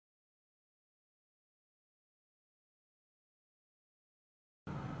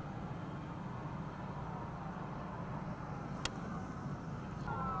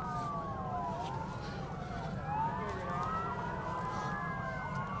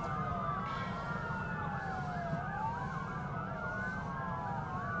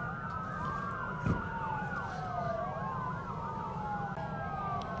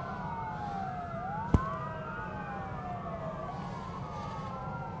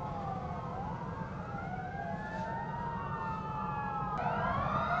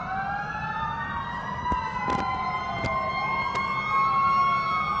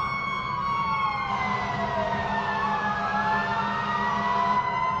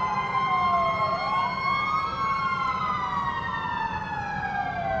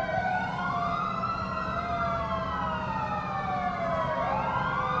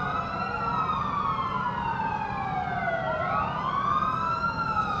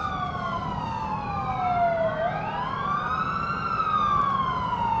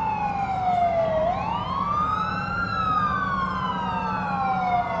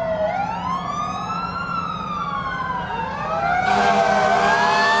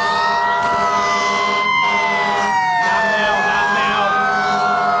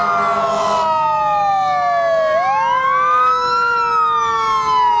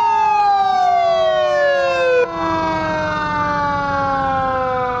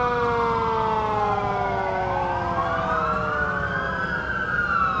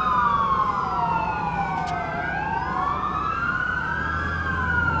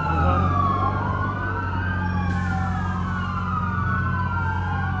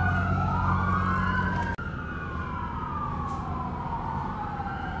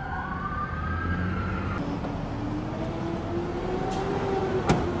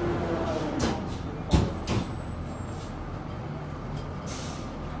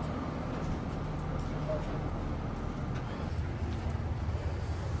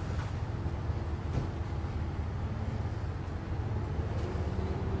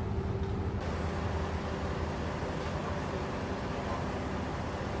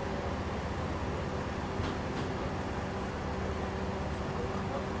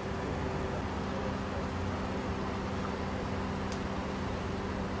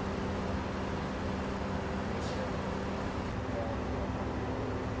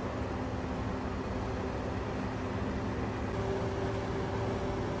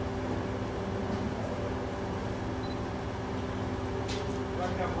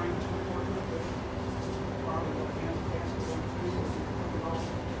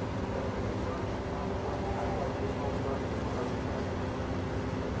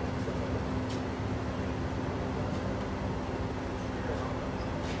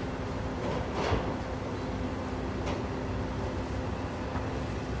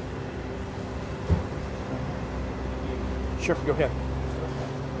Sure, go ahead.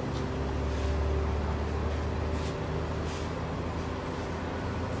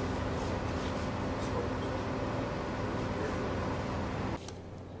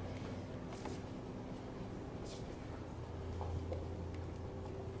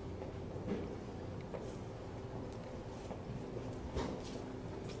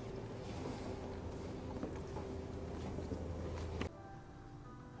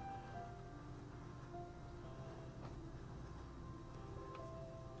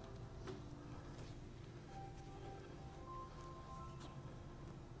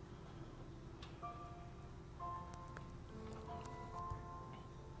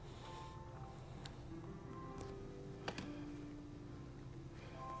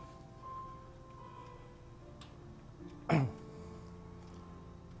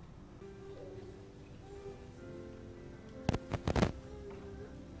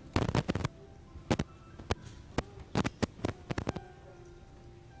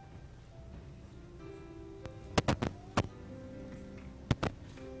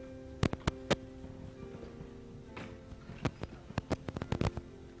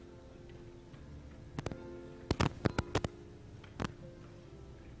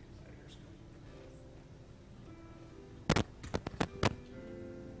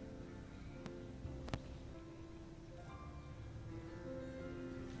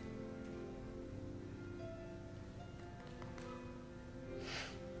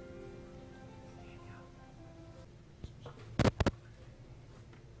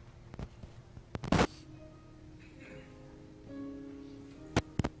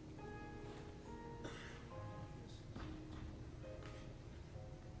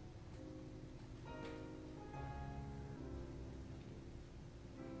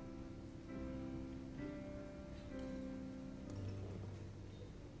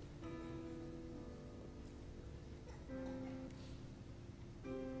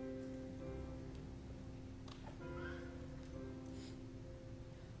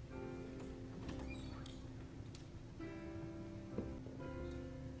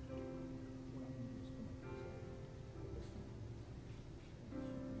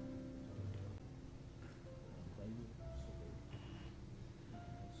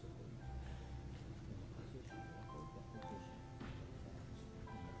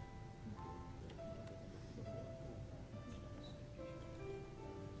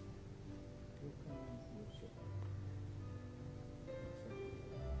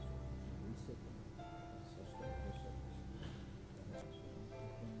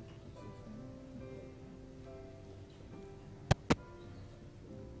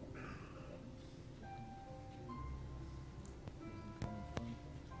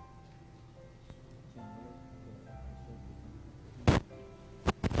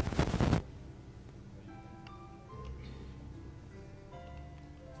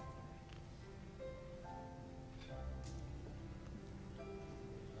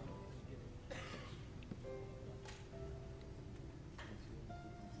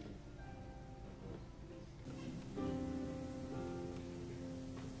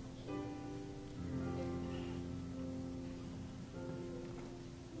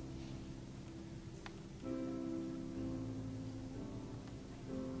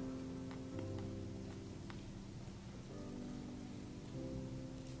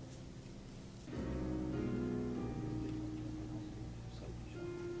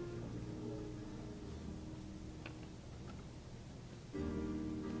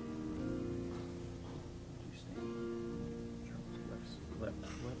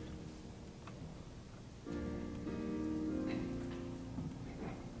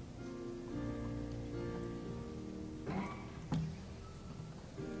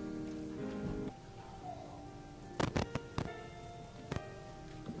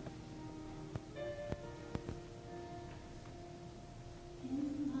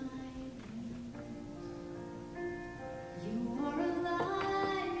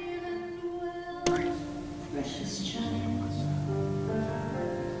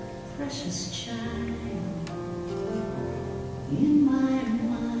 Precious child, in my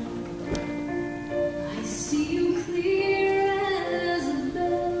mind, I see you clear as a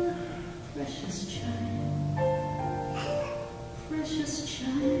bell. Precious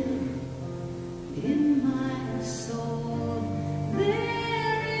child, in my soul,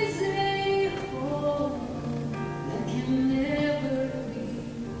 there is a hope that can never be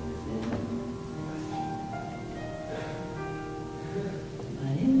filled.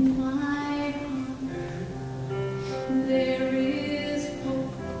 But in my heart, there is hope.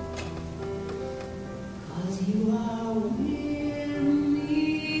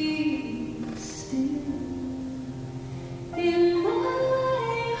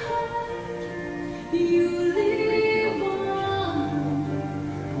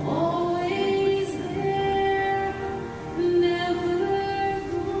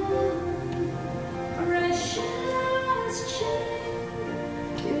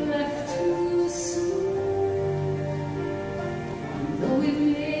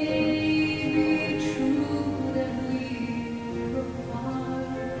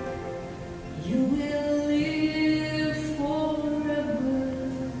 You will live forever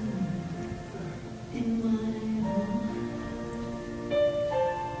in my heart.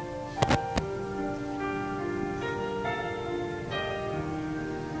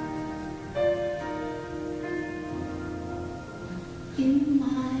 In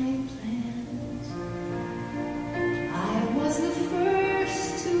my plans, I was the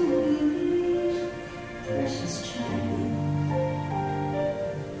first to believe, precious child,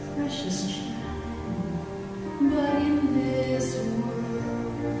 precious child. But in this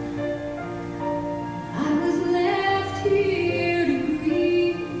world, I was left here to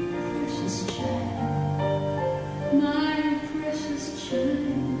grieve, precious child, my precious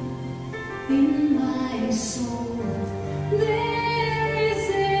child. In my soul, there is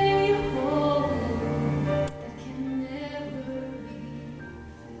a hole that can never be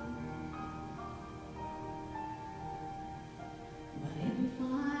filled. But in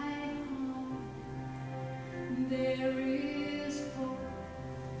my heart, there is hope,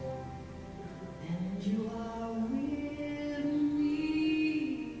 and you are with me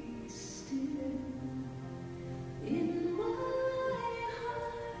still. In my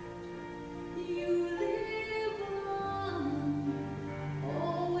heart, you live on,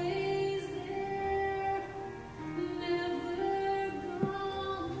 always there, never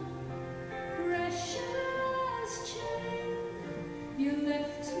gone. Precious child, you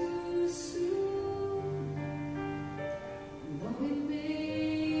left too soon. Though it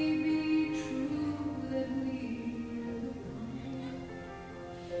may be true that we're gone,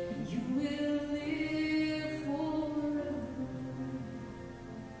 you will live forever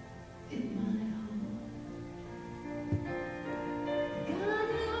in my heart. God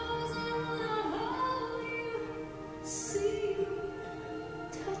knows I wanna hold you, see you,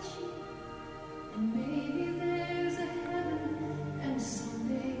 touch you, and maybe there's a heaven, and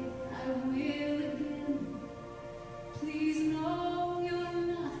someday I will again. Please know you're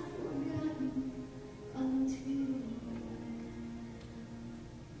not forgotten until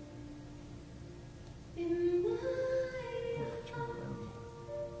in my heart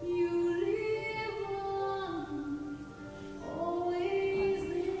you live on, always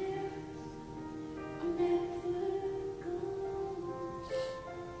there, never gone.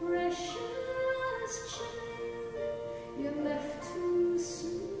 Precious child, you left too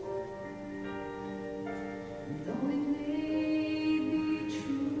soon. Though it may be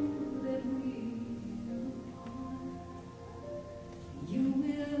true that we're apart, you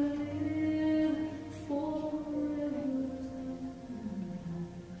will live forever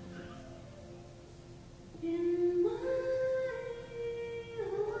in my heart.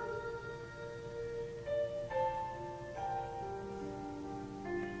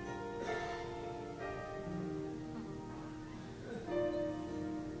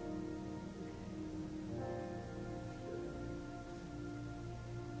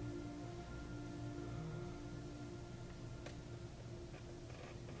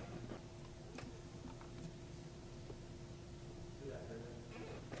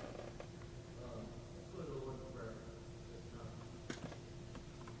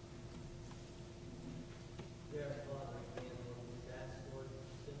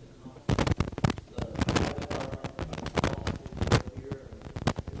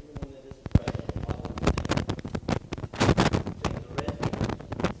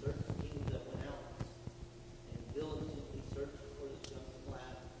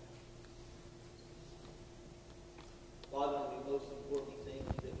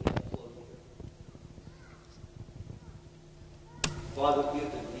 Father,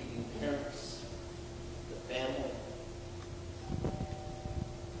 give the grieving parents, the family.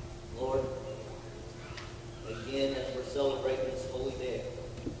 Lord, again, as we're celebrating this holy day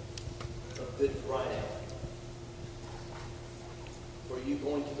of Good Friday, for you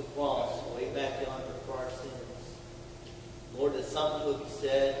going to the cross way back yonder for our sins. Lord, that something will be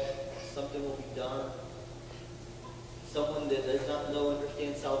said, something will be done. Someone that does not know,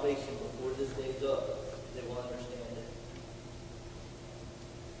 understand salvation before this day's up, they will understand it.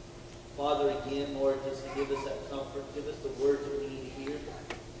 Father, again, Lord, just give us that comfort. Give us the words we need to hear.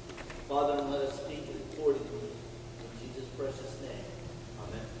 Father, and let us speak it accordingly. In Jesus' precious name.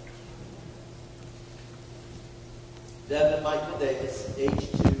 Amen. Devin Michael Davis,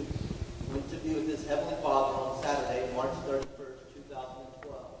 age 2, went to be with his Heavenly Father on Saturday, March 31st,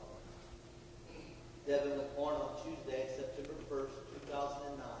 2012. Devin was born on Tuesday, September 1st,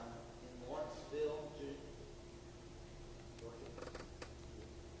 2009, in Lawrenceville, Georgia.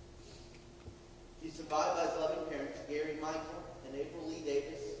 He's survived by his loving parents, Gary Michael and April Lee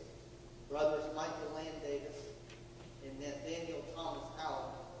Davis, brothers Michael Land Davis and Nathaniel Thomas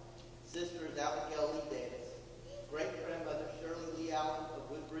Allen, sisters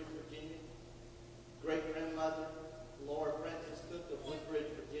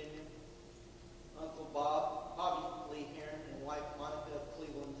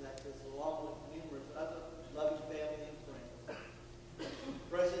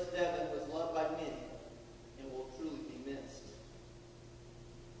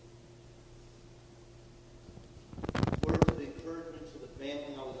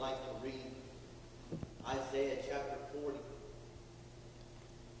like to read Isaiah chapter 40.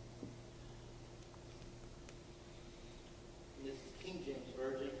 And this is King James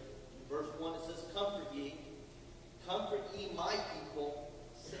Version. In verse 1 it says, Comfort ye my people,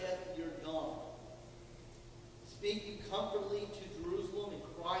 saith your God. Speak ye comfortably to Jerusalem, and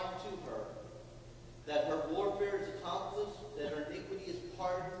cry unto her, that her warfare is accomplished, that her iniquity is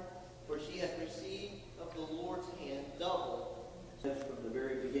pardoned, for she hath received of the Lord's hand double. From the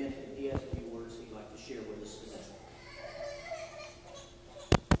very beginning, he has a few words he'd like to share with us today.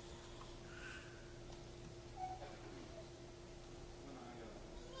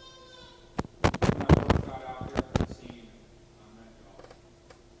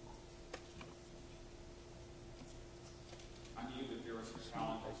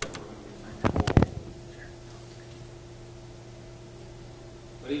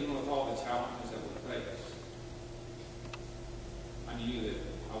 But even with all the challenges that we face, I knew that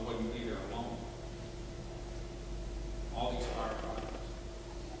I wouldn't be there alone. All these firefighters,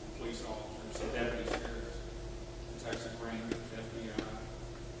 police officers, the deputy sheriffs, the Texas Rangers, FBI,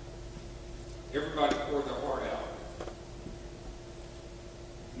 everybody poured their heart out.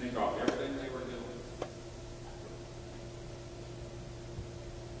 And they dropped everything they were doing.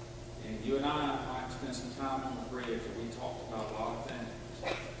 And you and I might spend some time on the bridge, and we talked about a lot of things.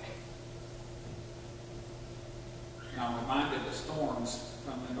 And I'm reminded that storms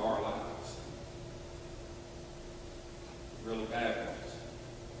come into our lives, really bad ones.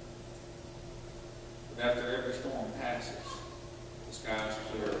 But after every storm passes, the sky is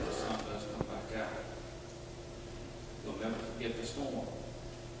clear, the sun does come back out. You'll never forget the storm.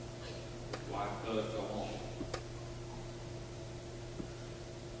 Life does go on.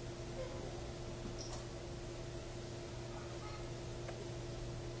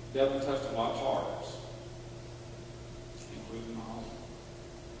 The devil touched a lot of hearts, including my own.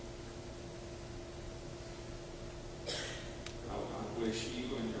 I wish you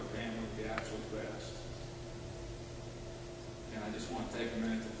and your family the absolute best. And I just want to take a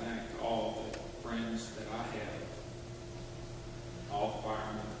minute to thank all the friends that I have, all the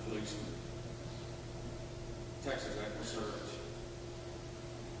firemen, the policemen, Texas ENGLE Surge,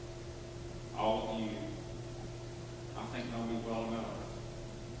 all of you, I think know me well enough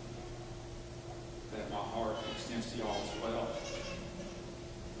that my heart extends to y'all as well.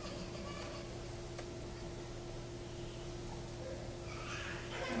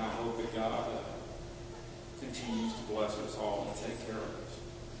 And I hope that God continues to bless us all and take care of us.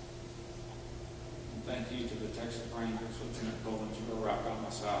 And thank you to the Texas Rangers, Lieutenant Bowens, you were right by my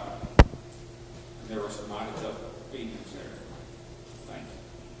side. And there were some mighty tough beatings there. Thank you.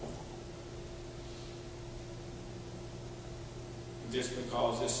 Just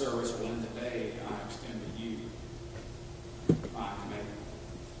because this service will end today, I extend to you my commitment.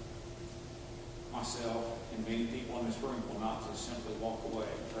 Myself and many people in this room will not just simply walk away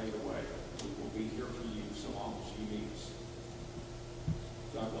and fade away. We will be here for you so long as you need us.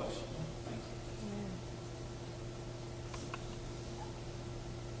 God bless you. Thank you.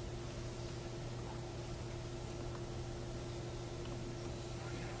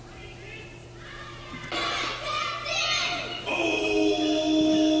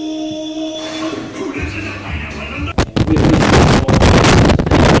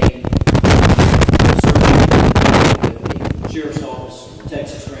 Sheriff's Office,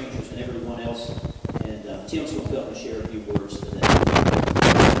 Texas Rangers, and everyone else. And Tim's going to come and share a few words today. I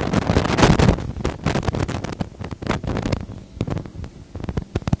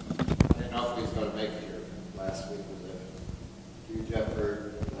didn't know if he was going to make it here. Last week was a huge effort,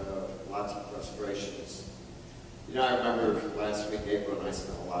 lots of frustrations. You know, I remember last week, April and I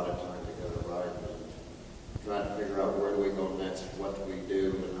spent a lot of time together riding and trying to figure out where do we go next, what do we do,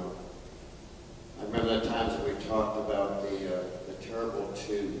 you know. I remember the times that we talked about the terrible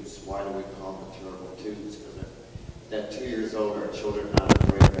twos. Why do we call them the terrible twos? Because at 2 years old, our children are not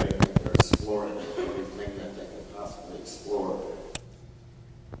afraid of anything. They're exploring everything that they can possibly explore.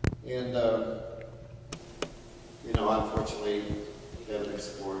 And, you know, unfortunately, they haven't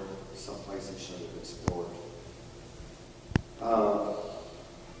explored some places they should have explored.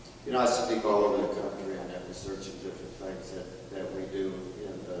 You know, I speak all over the country on every search of different things that we do.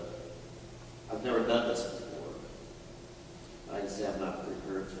 And I've never done this before. I can say I'm not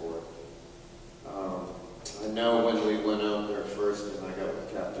prepared for it. I know when we went out there first and I got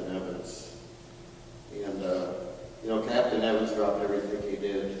with Captain Evans. And, you know, Captain Evans dropped everything he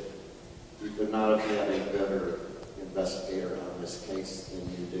did. You could not have had a better investigator on this case than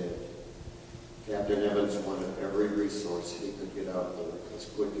you did. Captain Evans wanted every resource he could get out there as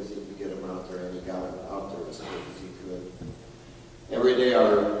quick as he could get him out there, and he got him out there as quick as he could. Every day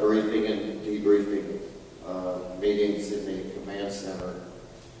our briefing and debriefing meetings in the command center,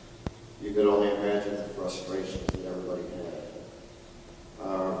 you could only imagine the frustrations that everybody had.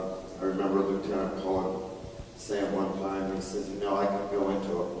 I remember Lieutenant Cullen saying one time, he says, I could go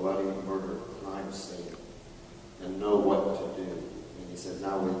into a bloody murder crime scene and know what to do. And he said,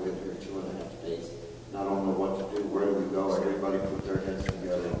 now we've been here 2.5 days. I don't know what to do. Where do we go? Everybody put their heads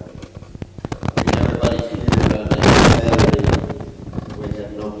together. Everybody's here on Saturday. We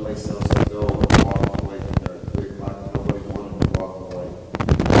had no place else to go and walk away from there at 3 o'clock. Nobody wanted to walk away.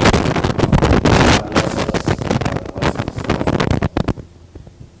 God bless us. God bless himself.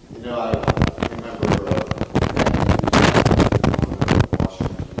 I remember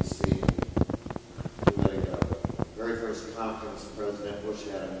Washington, D.C. The very first conference President Bush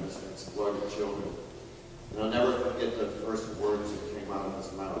had was to explore the children. And I'll never forget the first words that came out of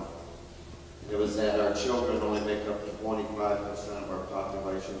his mouth. It was that our children only make up 25% of our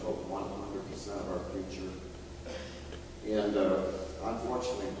population, but 100% of our future. And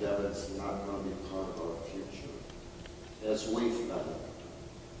unfortunately, Devon's not going to be part of our future, as we've done it.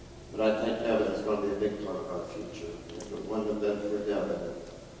 But I think Devon is going to be a big part of our future. If it wouldn't have been for Devon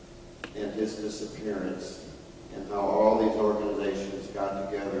and his disappearance, and how all these organizations got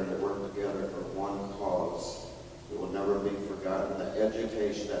together and worked together for one cause, it will never be forgotten. The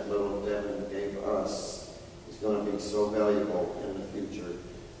education that little Devon gave us is going to be so valuable in the future,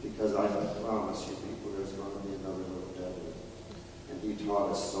 because I can promise you people there's going to be another little Devon. And he taught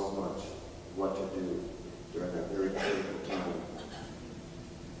us so much what to do during that very critical time.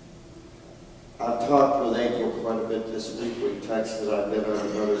 I've talked with April quite a bit this week. We texted, I've been on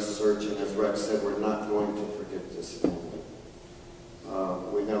another search, and as Rex said, we're not going to forget this family.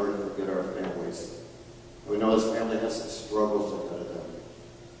 We never forget our families. We know this family has some struggles ahead of them.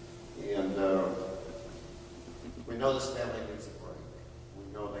 And we know this family needs a break. We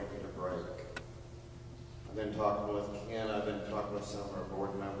know they need a break. I've been talking with Ken, I've been talking with some of our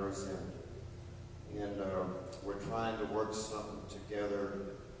board members, and we're trying to work something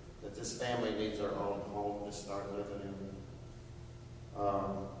together that this family needs our own home to start living in.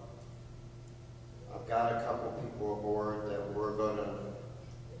 I've got a couple people aboard that we're going to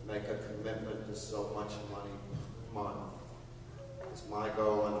make a commitment to so much money per month. It's my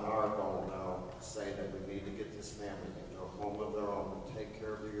goal and our goal now to say that we need to get this family into a home of their own and take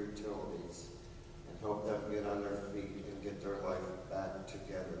care of their utilities and help them get on their feet and get their life back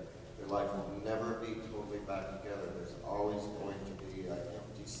together. Their life will never be totally back together. There's always going to be an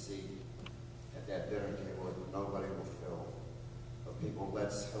empty seat at that dinner table that nobody will fill. But people,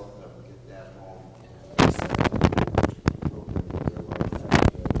 let's help them get that home and help them get their life back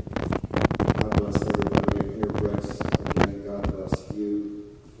together. God bless everybody in here, Rex. Again, God bless you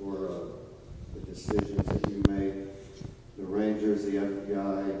for the decisions that you made. The Rangers, the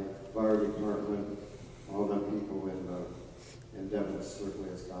FBI, Fire Department, all them people in Devon, certainly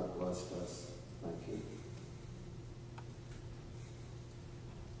as God blessed us. Thank you.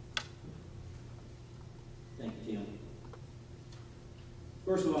 Thank you, Tim.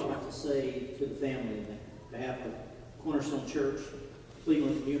 First of all, I'd like to say to the family, on behalf of Cornerstone Church,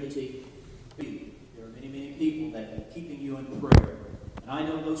 Cleveland community, there are many, many people that are keeping you in prayer. And I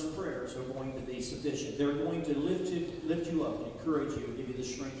know those prayers are going to be sufficient. They're going to lift you up and encourage you and give you the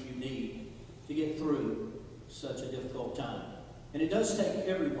strength you need to get through such a difficult time. And it does take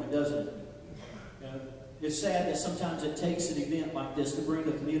everyone, doesn't it? It's sad that sometimes it takes an event like this to bring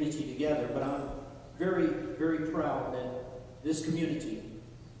the community together, but I'm very, very proud that this community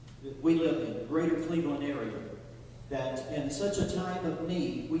that we live in, the greater Cleveland area, that in such a time of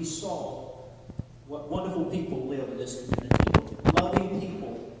need, we saw what wonderful people live in this community, loving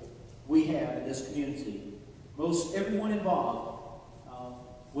people we have in this community. Most everyone involved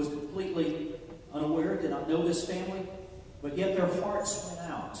was completely unaware, did not know this family, but yet their hearts went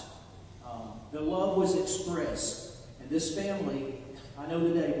out. The love was expressed, and this family, I know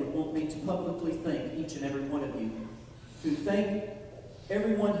today, would want me to publicly thank each and every one of you, to thank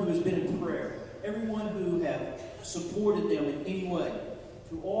everyone who has been in prayer, everyone who have supported them in any way,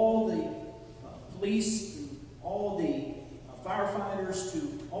 to all the police, to all the firefighters,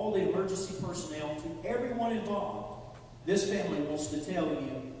 to all the emergency personnel, to everyone involved. This family wants to tell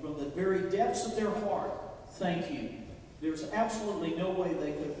you from the very depths of their heart, thank you. There's absolutely no way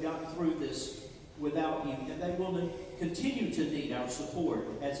they could have gotten through this without you, and they will continue to need our support,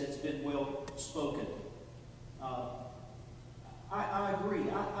 as it's been well spoken. I agree.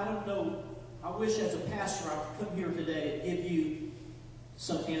 I don't know. I wish as a pastor I could come here today and give you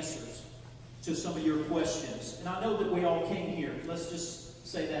some answers to some of your questions. And I know that we all came here. Let's just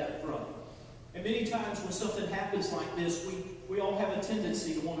say that up front. And many times when something happens like this, we all have a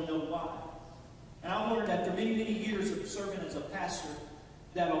tendency to want to know why. And I learned after many, many years of serving as a pastor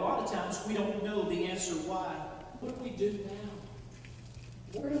that a lot of times we don't know the answer why. What do we do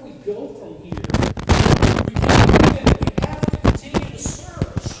now? Where do we go from here? We can't do it. We have to continue to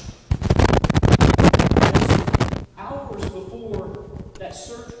search. Hours before that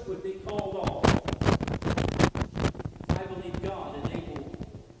search would be called off, I believe God enabled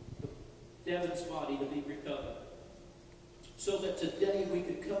Devin's body to be recovered, so that today we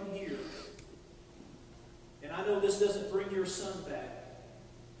could come here. And I know this doesn't bring your son back,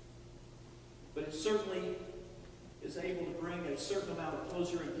 but it certainly is able to bring a certain amount of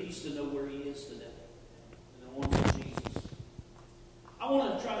closure and peace to know where he is today, in the arms of Jesus. I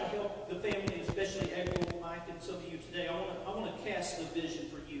want to try to help the family, especially April, Mike, and some of you today. I want to cast a vision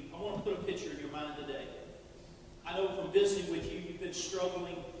for you. I want to put a picture in your mind today. I know from visiting with you, you've been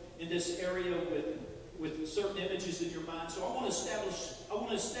struggling in this area with certain images in your mind. So I want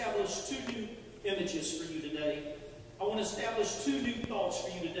to establish two new images for you today. I want to establish two new thoughts for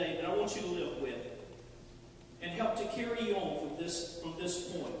you today that I want you to live with and help to carry you on from this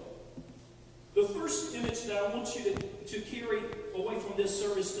point. The first image that I want you to carry away from this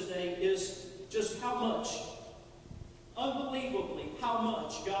service today is just how much, unbelievably, how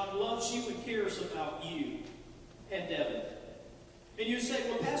much God loves you and cares about you and Devin. And you say,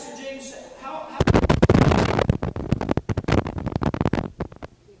 well, Pastor James, how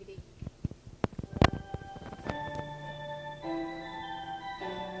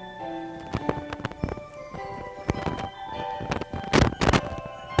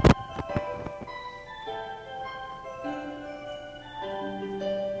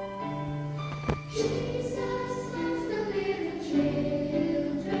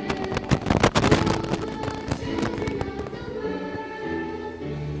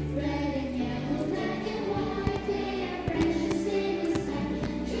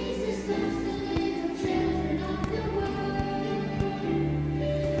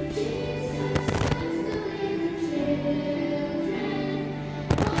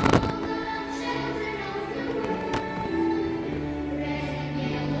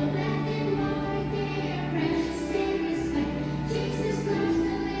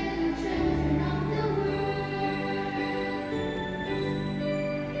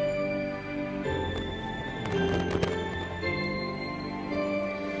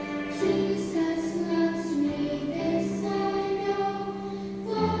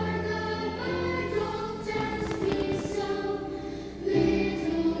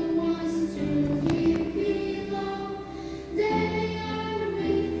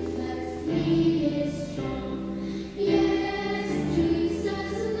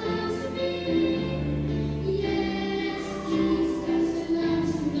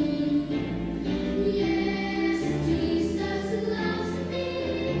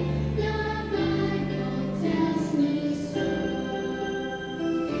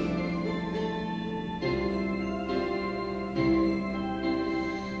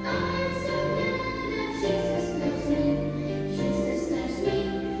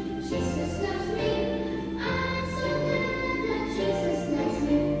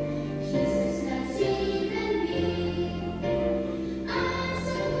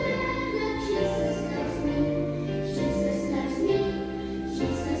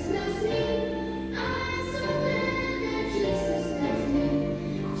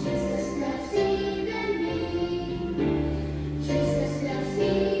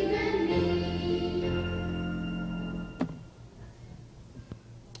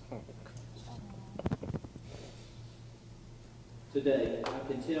today, I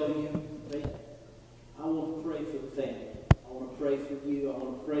can tell you that I want to pray for the family. I want to pray for you. I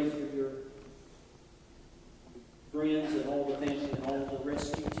want to pray for your friends and all the family and all the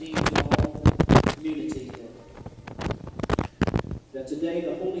rescue teams and all the community. That today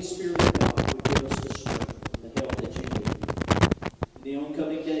the Holy Spirit of God would give us the strength and the help that you need. In the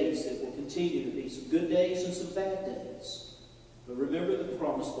oncoming days, it will continue to be some good days and some bad days. But remember the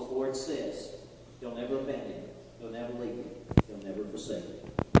promise the Lord says, He'll never abandon you. He'll never leave you. He'll never forsake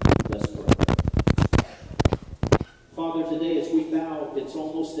you. Let's pray. Father, today as we bow, it's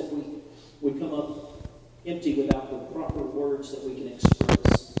almost that we come up empty without the proper words that we can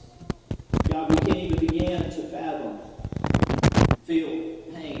express. God, we can't even begin to fathom, feel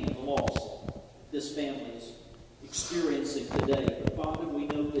pain and loss this family is experiencing today. But Father, we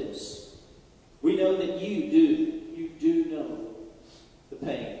know this. We know that you do know the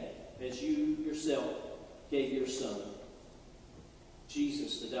pain as you yourself gave your Son,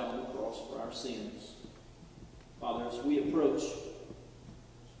 Jesus, to die on the cross for our sins. Father, as we approach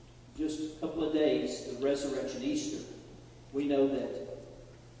just a couple of days of resurrection, Easter, We know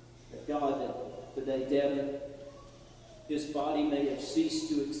that God, that today Devin, his body may have ceased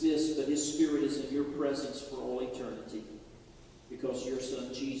to exist, but his spirit is in your presence for all eternity because your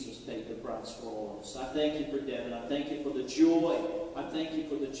son Jesus paid the price for all of us. I thank you for Devin. I thank you for the joy. I thank you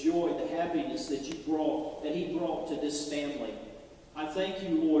for the joy, the happiness that he brought to this family. I thank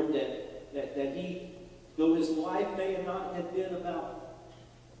you, Lord, that he, though his life may have not have been about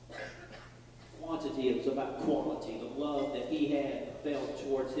quantity, it was about quality, the love that he had felt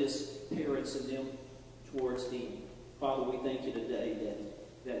towards his parents and them towards him. Father, we thank you today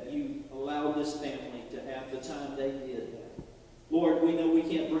that you allowed this family to have the time they did. Lord, we know we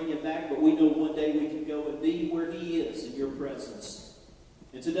can't bring him back, but we know one day we can go and be where he is in your presence.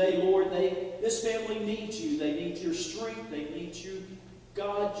 And today, Lord, this family needs you. They need your strength. They need you,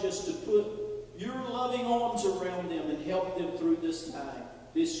 God, just to put your loving arms around them and help them through this time,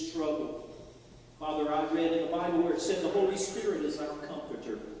 this struggle. Father, I read in the Bible where it said the Holy Spirit is our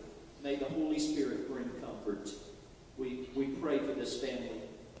comforter. May the Holy Spirit bring comfort. We pray for this family.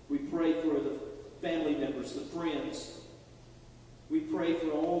 We pray for the family members, the friends. We pray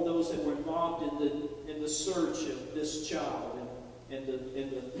for all those that were involved in the search of this child and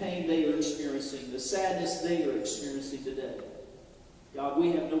the pain they are experiencing, the sadness they are experiencing today. God,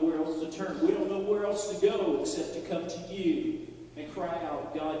 we have nowhere else to turn. We don't know where else to go except to come to you and cry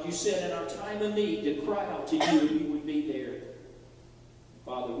out. God, you said in our time of need to cry out to you and you would be there.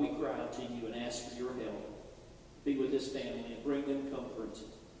 Father, we cry out to you and ask for your help. Be with this family and bring them comfort.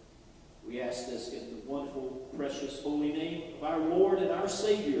 We ask this in the wonderful, precious, holy name of our Lord and our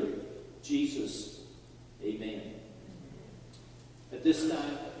Savior, Jesus. Amen. At this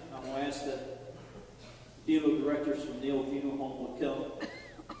time, I'm going to ask that funeral directors from Neal Funeral Home would come.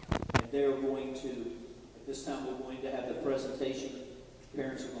 And they're going to, at this time, we're going to have the presentation.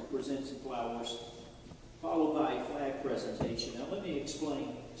 Parents are going to present some flowers, followed by a flag presentation. Now, let me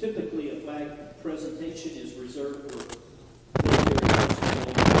explain. Typically, a flag presentation is reserved for military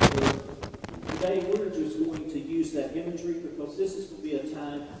personnel. Today, we're just going to use that imagery because this is going to be a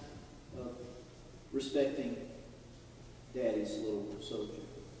time of respecting Daddy's little soldier.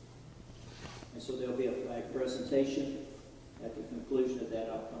 And so there'll be a flag presentation. At the conclusion of that,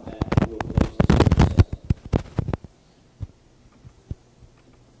 I'll come back and we'll close this service.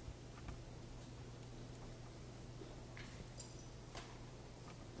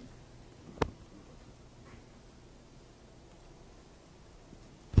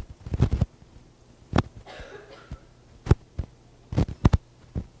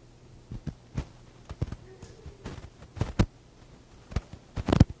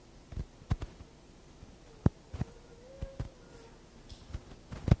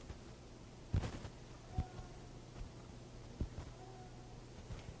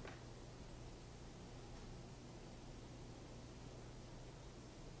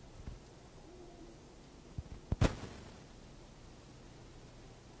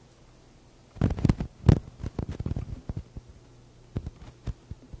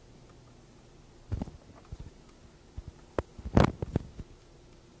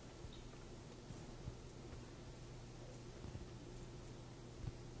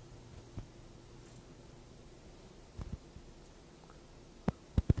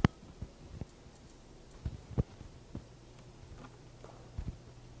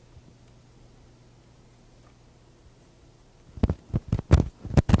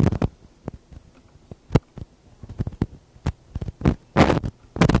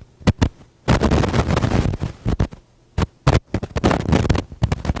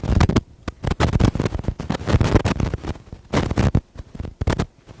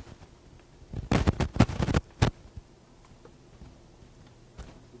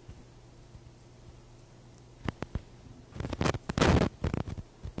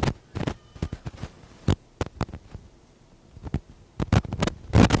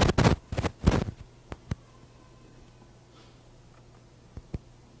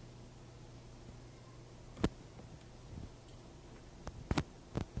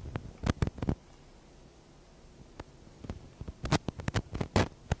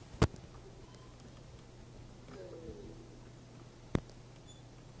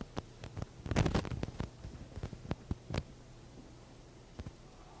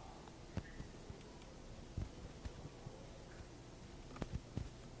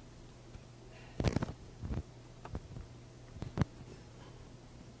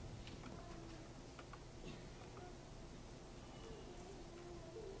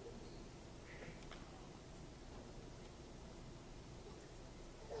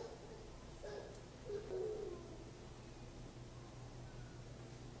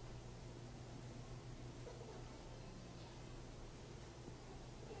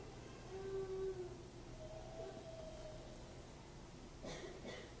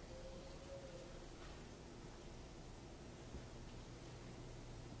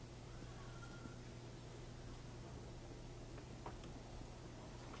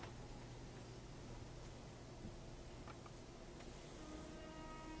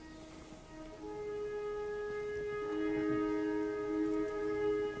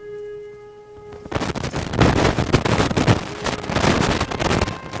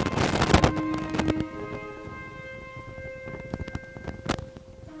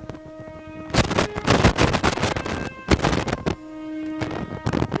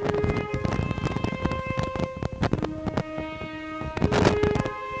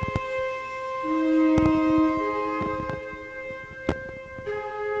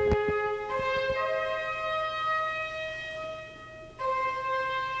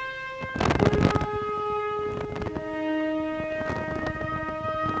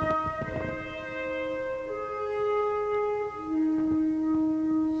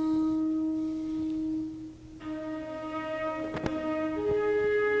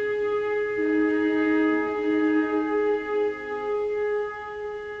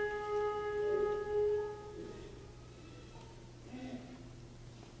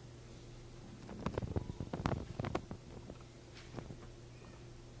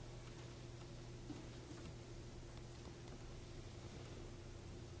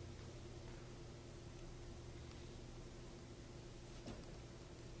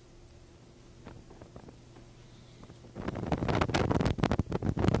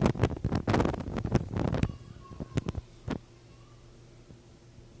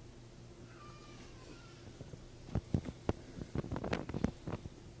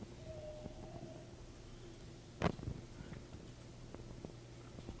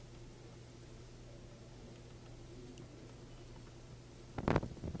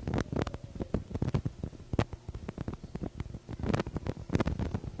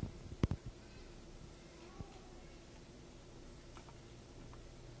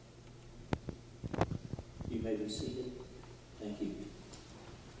 may be seated. Thank you.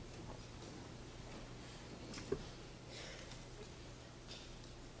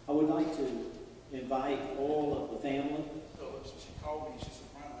 I would like to invite all of the family. So she called me, she said,